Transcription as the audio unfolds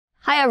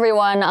Hi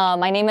everyone,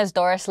 my name is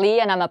Doris Lee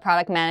and I'm a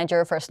product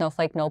manager for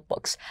Snowflake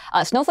Notebooks.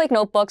 Snowflake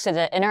Notebooks is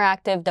an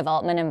interactive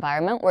development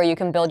environment where you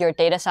can build your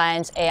data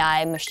science,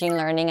 AI, machine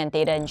learning, and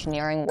data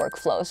engineering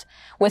workflows.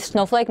 With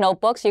Snowflake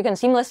Notebooks, you can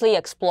seamlessly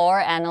explore,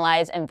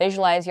 analyze, and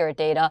visualize your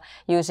data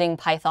using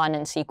Python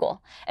and SQL.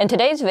 In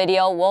today's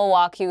video, we'll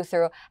walk you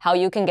through how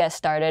you can get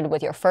started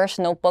with your first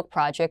notebook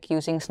project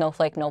using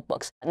Snowflake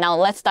Notebooks. Now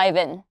let's dive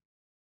in.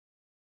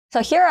 So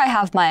here I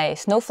have my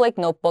Snowflake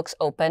Notebooks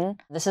open.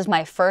 This is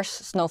my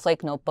first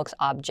Snowflake Notebooks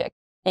object.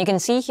 And you can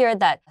see here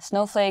that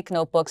Snowflake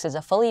Notebooks is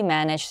a fully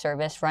managed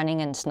service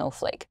running in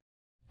Snowflake.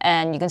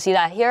 And you can see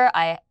that here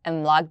I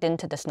am logged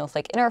into the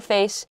Snowflake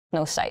interface,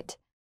 no site.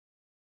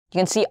 You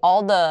can see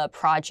all the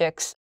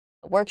projects,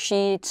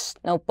 worksheets,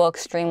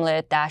 notebooks,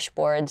 Streamlit,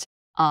 dashboards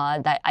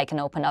that I can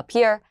open up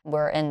here.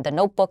 We're in the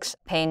notebooks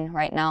pane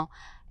right now.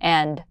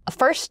 And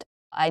first,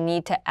 I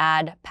need to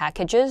add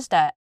packages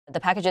that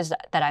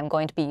I'm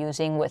going to be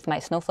using with my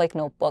Snowflake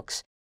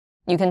Notebooks.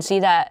 You can see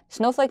that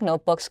Snowflake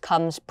Notebooks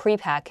comes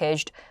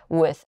pre-packaged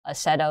with a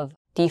set of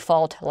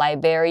default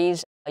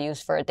libraries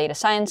used for data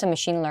science and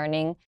machine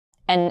learning.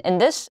 And in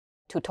this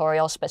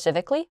tutorial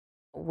specifically,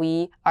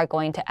 we are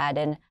going to add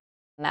in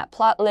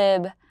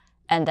Matplotlib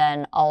and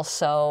then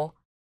also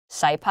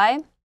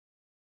SciPy,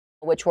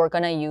 which we're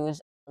going to use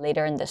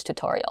later in this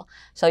tutorial.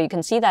 So you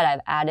can see that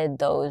I've added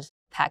those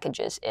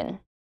packages in.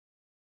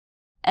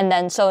 And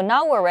then, so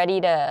now we're ready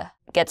to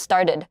get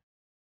started.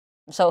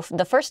 So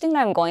the first thing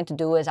that I'm going to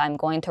do is I'm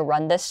going to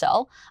run this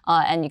cell.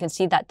 And you can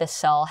see that this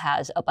cell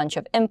has a bunch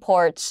of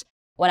imports.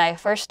 When I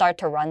first start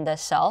to run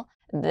this cell,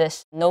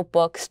 this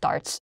notebook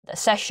starts the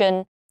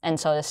session. And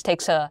so this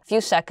takes a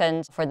few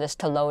seconds for this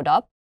to load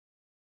up.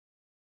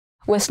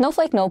 With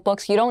Snowflake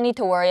Notebooks, you don't need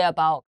to worry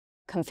about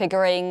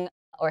configuring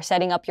or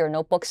setting up your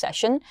notebook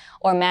session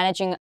or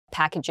managing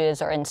packages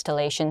or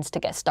installations to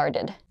get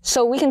started.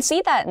 So we can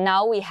see that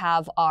now we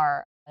have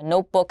our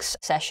notebooks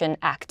session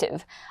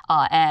active.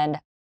 And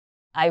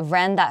I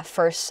ran that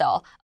first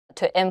cell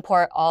to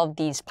import all of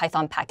these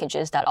Python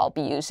packages that I'll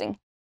be using.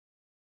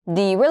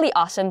 The really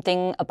awesome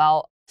thing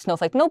about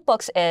Snowflake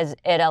Notebooks is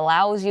it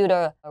allows you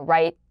to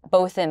write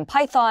both in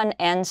Python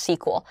and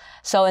SQL.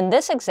 So in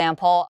this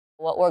example,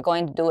 what we're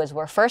going to do is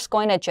we're first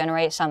going to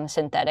generate some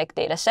synthetic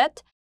data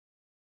set.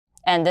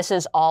 And this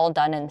is all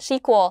done in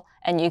SQL.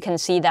 And you can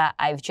see that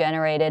I've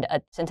generated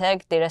a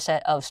synthetic data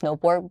set of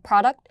snowboard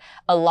product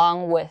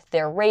along with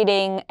their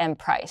rating and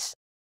price.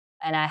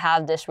 And I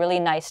have this really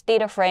nice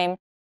data frame.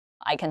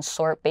 I can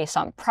sort based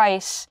on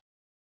price,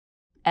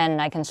 and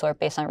I can sort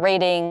based on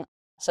rating.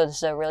 So this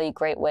is a really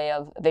great way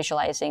of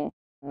visualizing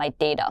my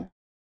data.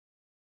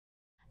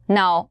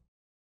 Now,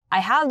 I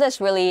have this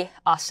really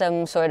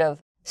awesome sort of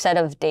set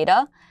of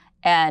data,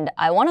 and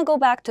I want to go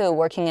back to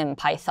working in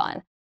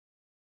Python.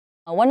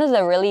 One of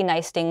the really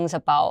nice things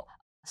about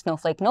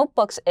Snowflake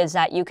Notebooks is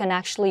that you can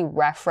actually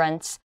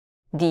reference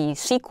the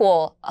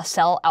SQL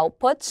cell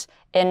outputs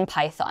in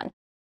Python.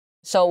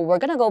 So we're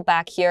going to go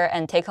back here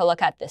and take a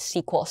look at the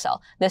SQL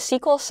cell. The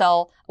SQL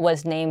cell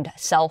was named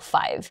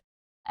cell5.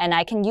 And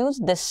I can use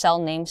this cell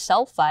named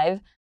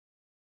cell5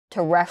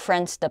 to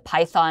reference the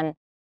Python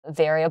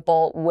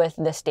variable with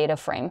this data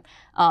frame.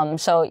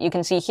 So you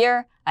can see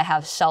here, I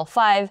have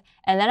cell5,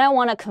 and then I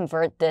want to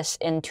convert this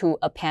into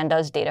a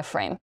pandas data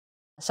frame.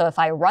 So if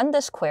I run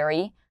this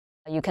query,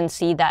 you can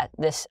see that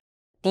this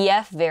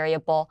df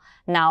variable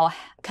now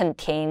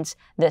contains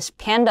this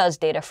pandas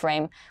data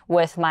frame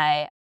with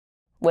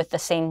the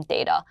same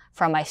data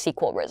from my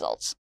SQL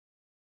results.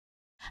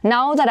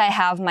 Now that I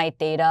have my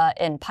data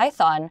in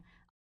Python,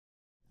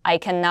 I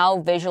can now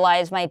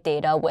visualize my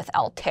data with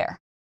Altair.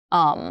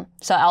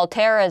 So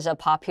Altair is a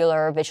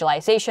popular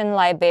visualization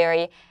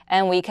library,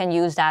 and we can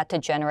use that to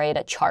generate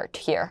a chart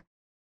here.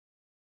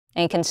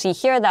 And you can see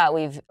here that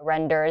we've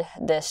rendered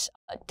this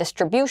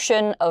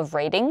distribution of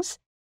ratings.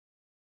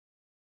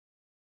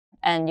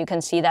 And you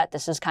can see that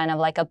this is kind of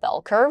like a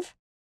bell curve.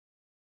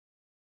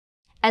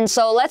 And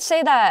so let's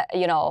say that,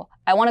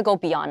 I want to go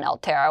beyond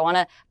Altair. I want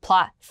to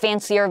plot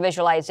fancier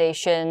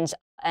visualizations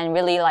and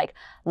really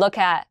look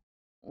at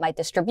my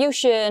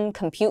distribution,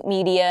 compute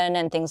median,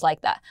 and things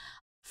like that.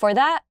 For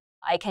that,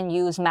 I can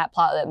use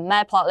Matplotlib.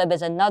 Matplotlib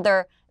is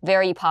another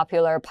very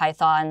popular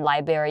Python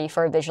library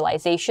for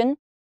visualization.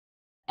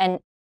 And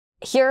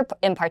here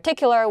in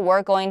particular,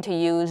 we're going to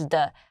use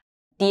the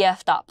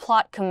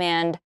df.plot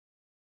command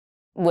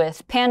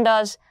with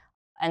pandas.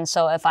 And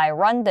so if I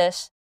run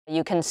this,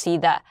 you can see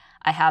that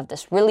I have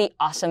this really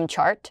awesome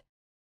chart,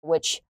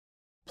 which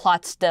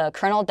plots the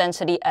kernel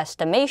density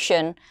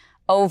estimation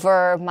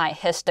over my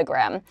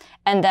histogram.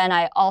 And then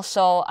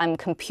I'm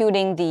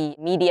computing the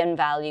median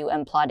value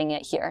and plotting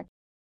it here.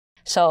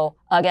 So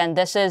again,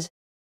 this is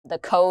the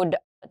code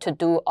to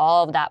do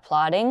all of that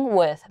plotting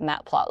with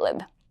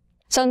Matplotlib.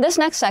 So in this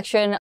next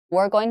section,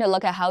 we're going to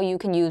look at how you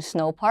can use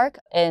Snowpark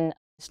in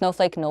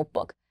Snowflake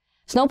Notebook.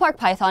 Snowpark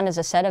Python is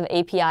a set of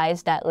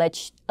APIs that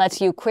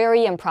lets you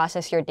query and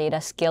process your data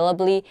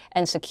scalably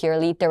and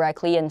securely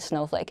directly in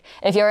Snowflake.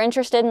 If you're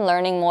interested in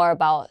learning more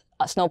about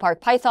Snowpark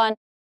Python,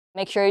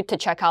 make sure to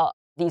check out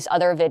these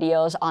other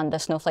videos on the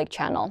Snowflake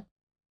channel.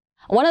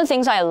 One of the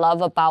things I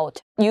love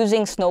about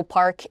using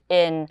Snowpark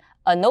in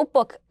a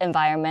notebook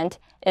environment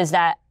is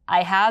that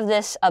I have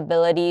this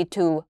ability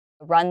to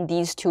run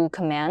these two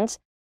commands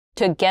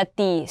to get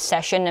the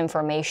session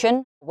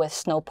information with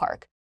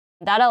Snowpark.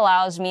 That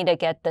allows me to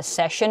get the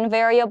session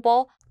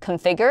variable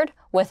configured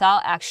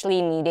without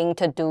actually needing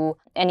to do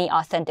any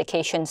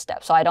authentication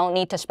steps. So I don't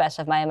need to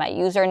specify my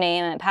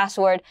username and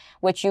password,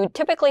 which you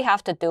typically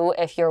have to do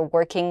if you're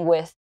working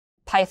with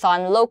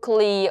Python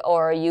locally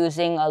or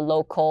using a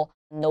local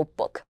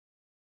notebook.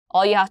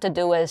 All you have to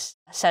do is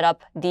set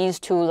up these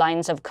two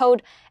lines of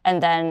code,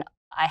 and then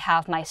I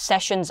have my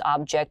sessions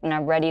object and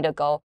I'm ready to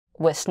go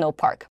with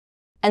Snowpark.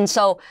 And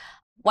so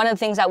one of the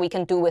things that we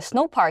can do with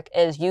Snowpark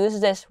is use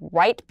this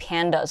write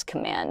pandas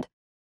command.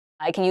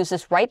 I can use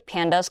this write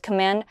pandas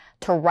command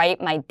to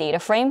write my data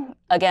frame.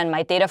 Again,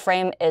 my data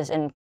frame is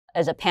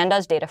a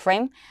pandas data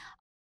frame.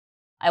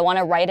 I want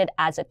to write it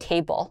as a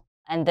table,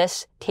 and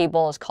this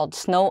table is called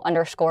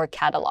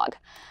snow_catalog.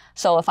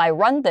 So if I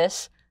run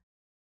this,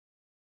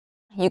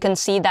 you can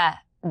see that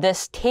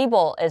this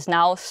table is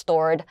now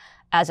stored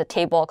as a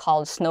table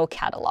called snow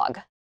catalog.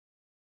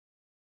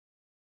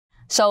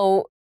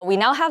 So we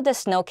now have this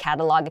snow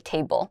catalog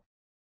table.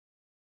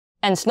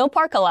 And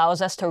Snowpark allows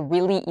us to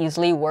really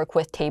easily work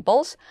with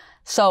tables.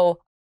 So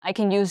I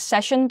can use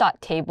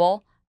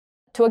session.table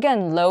to,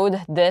 again,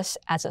 load this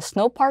as a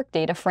Snowpark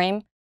data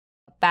frame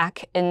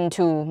back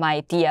into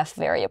my df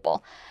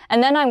variable.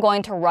 And then I'm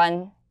going to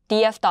run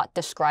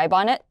df.describe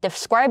on it.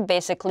 Describe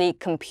basically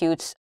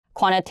computes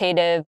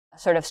quantitative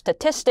sort of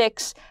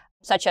statistics,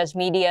 such as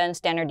median,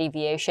 standard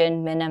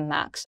deviation, min and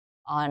max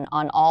on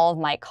all of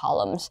my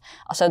columns.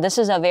 So this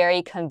is a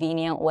very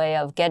convenient way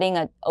of getting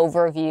an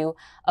overview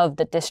of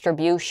the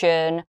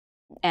distribution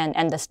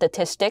and the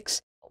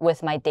statistics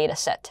with my data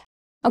set.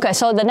 Okay,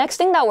 so the next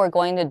thing that we're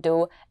going to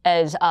do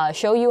is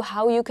show you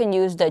how you can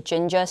use the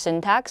Jinja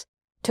syntax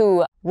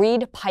to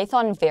read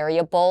Python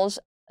variables,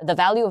 the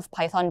value of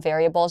Python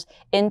variables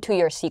into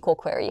your SQL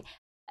query.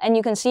 And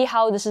you can see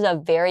how this is a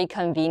very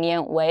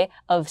convenient way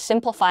of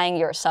simplifying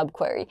your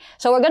subquery.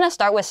 So we're going to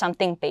start with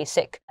something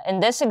basic.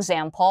 In this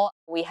example,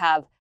 we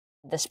have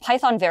this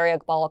Python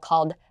variable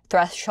called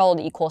threshold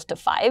equals to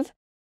 5.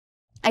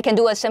 I can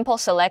do a simple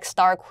select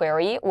star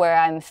query where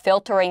I'm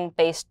filtering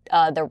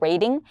the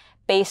rating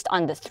based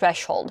on the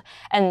threshold.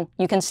 And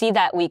you can see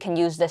that we can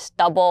use this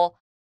double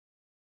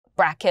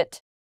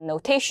bracket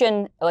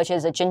notation, which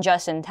is a Jinja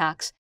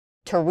syntax,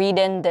 to read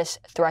in this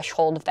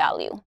threshold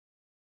value.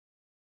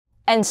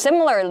 And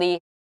similarly,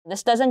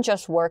 this doesn't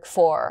just work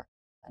for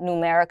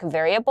numeric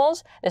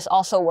variables. This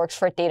also works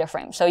for data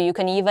frames. So you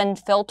can even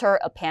filter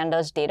a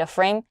pandas data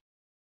frame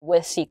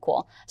with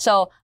SQL.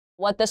 So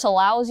what this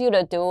allows you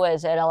to do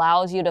is it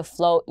allows you to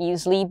flow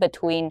easily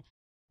between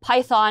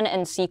Python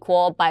and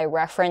SQL by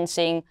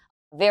referencing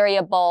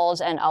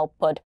variables and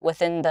output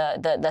within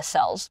the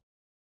cells.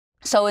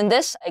 So in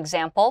this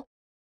example,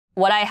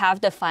 what I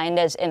have defined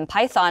is in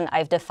Python,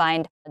 I've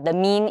defined the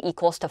mean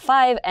equals to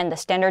 5 and the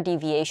standard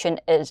deviation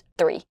is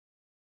 3.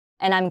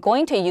 And I'm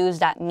going to use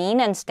that mean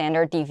and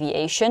standard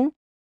deviation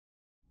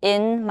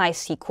in my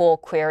SQL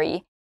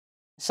query.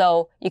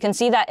 So you can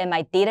see that in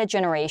my data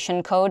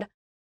generation code,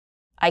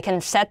 I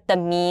can set the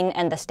mean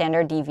and the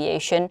standard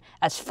deviation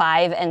as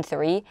 5 and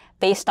 3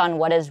 based on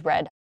what is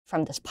read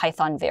from this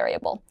Python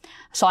variable.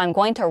 So I'm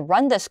going to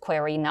run this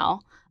query now,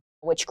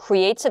 which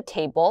creates a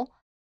table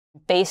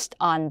based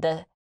on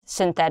the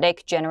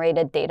synthetic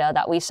generated data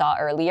that we saw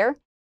earlier.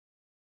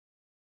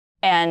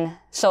 And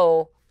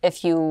so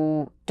if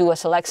you do a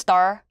select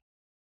star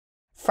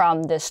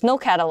from the snow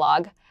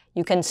catalog,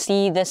 you can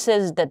see this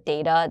is the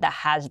data that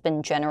has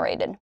been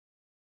generated.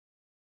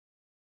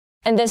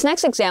 In this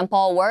next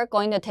example, we're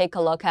going to take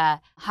a look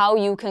at how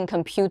you can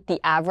compute the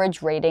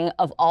average rating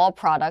of all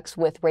products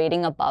with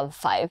rating above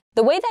 5.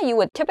 The way that you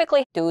would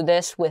typically do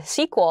this with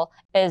SQL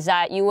is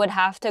that you would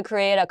have to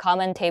create a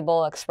common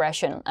table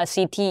expression, a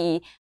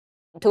CTE,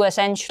 to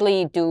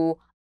essentially do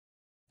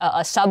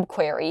a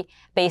subquery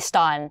based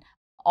on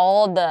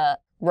all the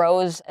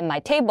rows in my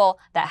table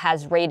that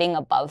has rating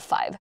above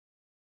 5.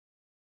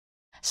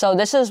 So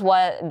this is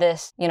what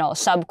this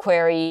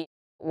subquery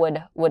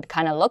would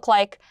kind of look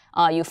like.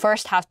 You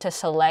first have to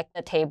select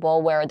the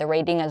table where the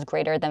rating is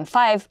greater than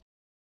 5.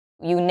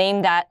 You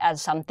name that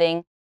as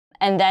something,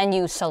 and then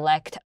you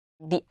select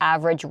the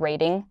average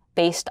rating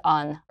based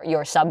on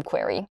your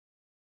subquery.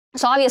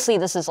 So obviously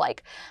this is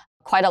like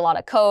quite a lot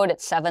of code.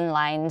 It's 7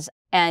 lines.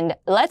 And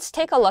let's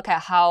take a look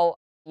at how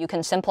you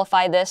can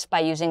simplify this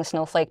by using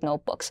Snowflake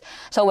Notebooks.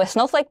 So with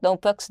Snowflake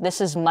Notebooks, this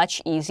is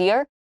much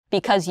easier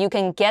because you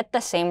can get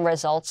the same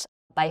results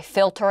by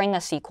filtering a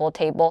SQL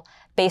table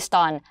based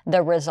on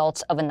the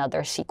results of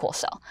another SQL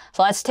cell.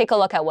 So let's take a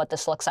look at what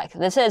this looks like.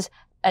 This is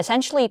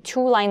essentially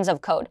 2 lines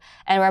of code.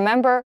 And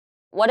remember,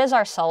 what is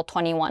our cell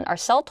 21? Our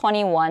cell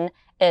 21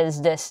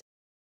 is this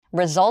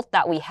result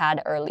that we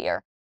had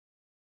earlier.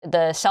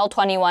 The cell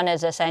 21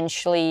 is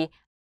essentially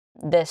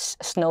this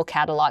snow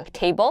catalog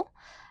table.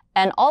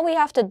 And all we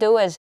have to do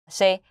is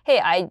say, hey,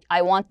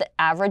 I want the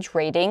average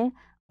rating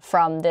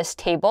from this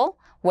table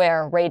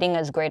where rating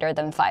is greater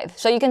than 5.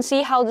 So you can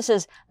see how this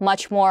is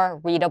much more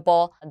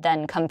readable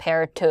than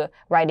compared to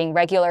writing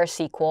regular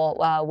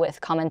SQL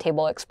with common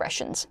table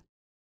expressions.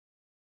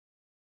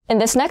 In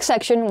this next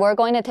section, we're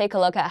going to take a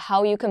look at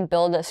how you can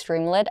build a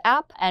Streamlit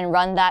app and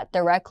run that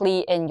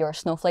directly in your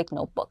Snowflake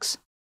Notebooks.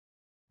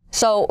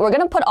 So we're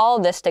going to put all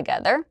of this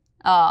together.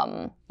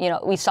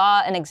 We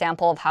saw an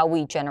example of how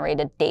we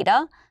generated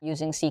data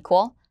using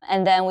SQL.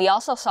 And then we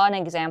also saw an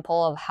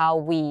example of how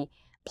we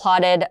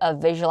plotted a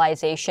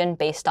visualization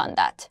based on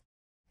that.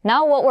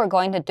 Now what we're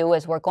going to do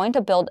is we're going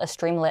to build a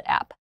Streamlit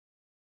app.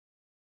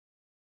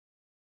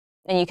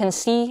 And you can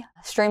see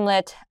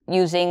Streamlit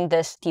using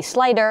this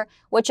slider,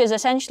 which is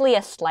essentially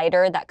a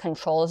slider that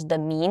controls the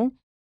mean.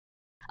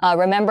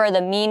 Remember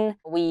the mean,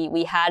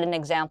 we had an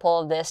example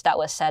of this that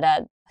was set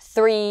at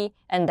 3,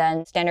 and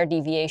then standard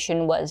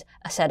deviation was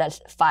set at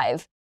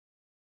 5.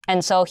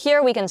 And so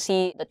here we can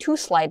see the 2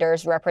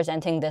 sliders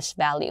representing this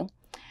value.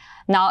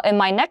 Now in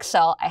my next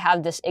cell, I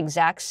have this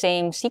exact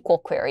same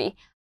SQL query.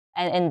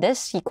 And in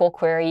this SQL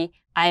query,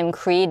 I'm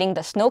creating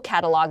the snow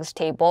catalogs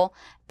table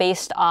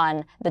based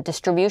on the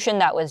distribution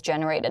that was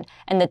generated.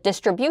 And the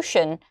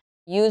distribution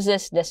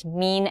uses this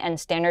mean and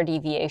standard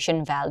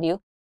deviation value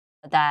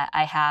that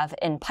I have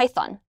in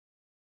Python.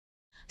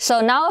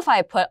 So now if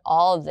I put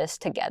all of this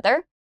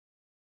together,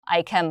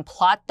 I can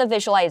plot the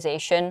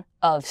visualization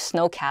of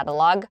snow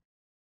catalog.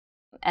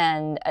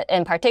 And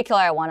in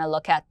particular, I want to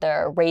look at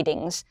the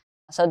ratings.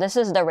 So this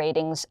is the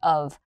ratings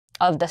of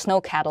the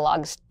snow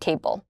catalogs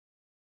table.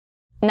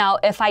 Now,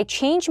 if I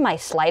change my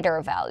slider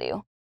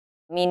value,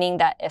 meaning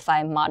that if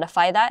I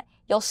modify that,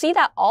 you'll see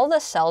that all the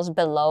cells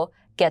below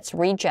gets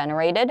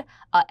regenerated,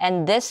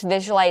 and this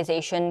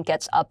visualization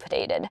gets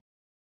updated.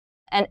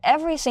 And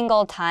every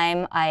single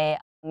time I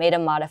made a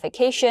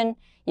modification,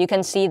 you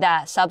can see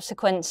that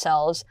subsequent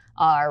cells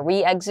are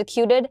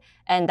re-executed,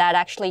 and that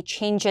actually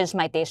changes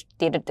my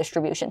data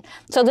distribution.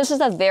 So this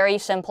is a very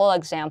simple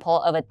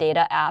example of a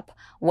data app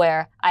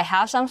where I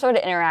have some sort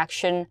of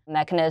interaction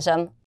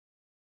mechanism,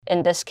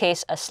 in this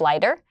case, a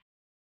slider.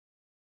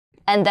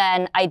 And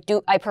then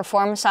I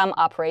perform some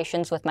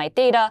operations with my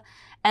data.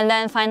 And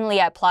then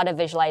finally, I plot a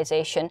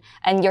visualization.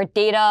 And your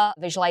data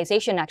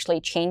visualization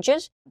actually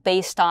changes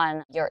based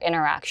on your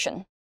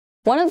interaction.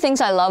 One of the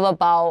things I love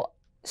about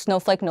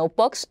Snowflake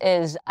Notebooks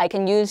is I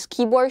can use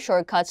keyboard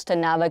shortcuts to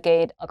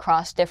navigate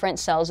across different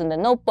cells in the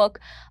notebook,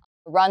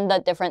 run the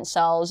different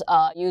cells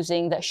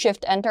using the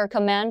Shift-Enter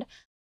command.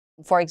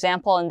 For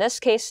example, in this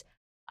case,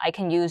 I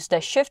can use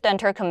the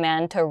Shift-Enter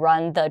command to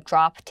run the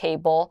drop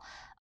table,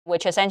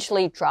 which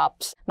essentially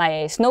drops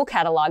my snow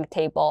catalog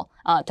table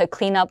to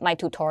clean up my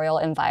tutorial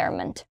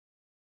environment.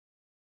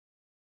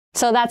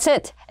 So that's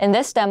it. In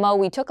this demo,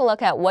 we took a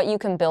look at what you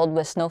can build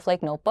with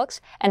Snowflake Notebooks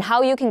and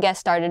how you can get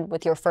started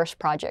with your first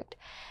project.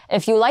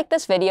 If you like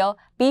this video,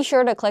 be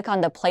sure to click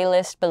on the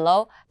playlist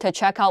below to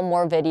check out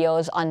more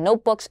videos on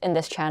notebooks in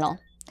this channel.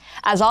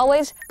 As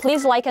always,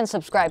 please like and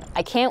subscribe.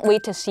 I can't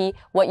wait to see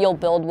what you'll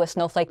build with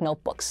Snowflake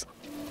Notebooks.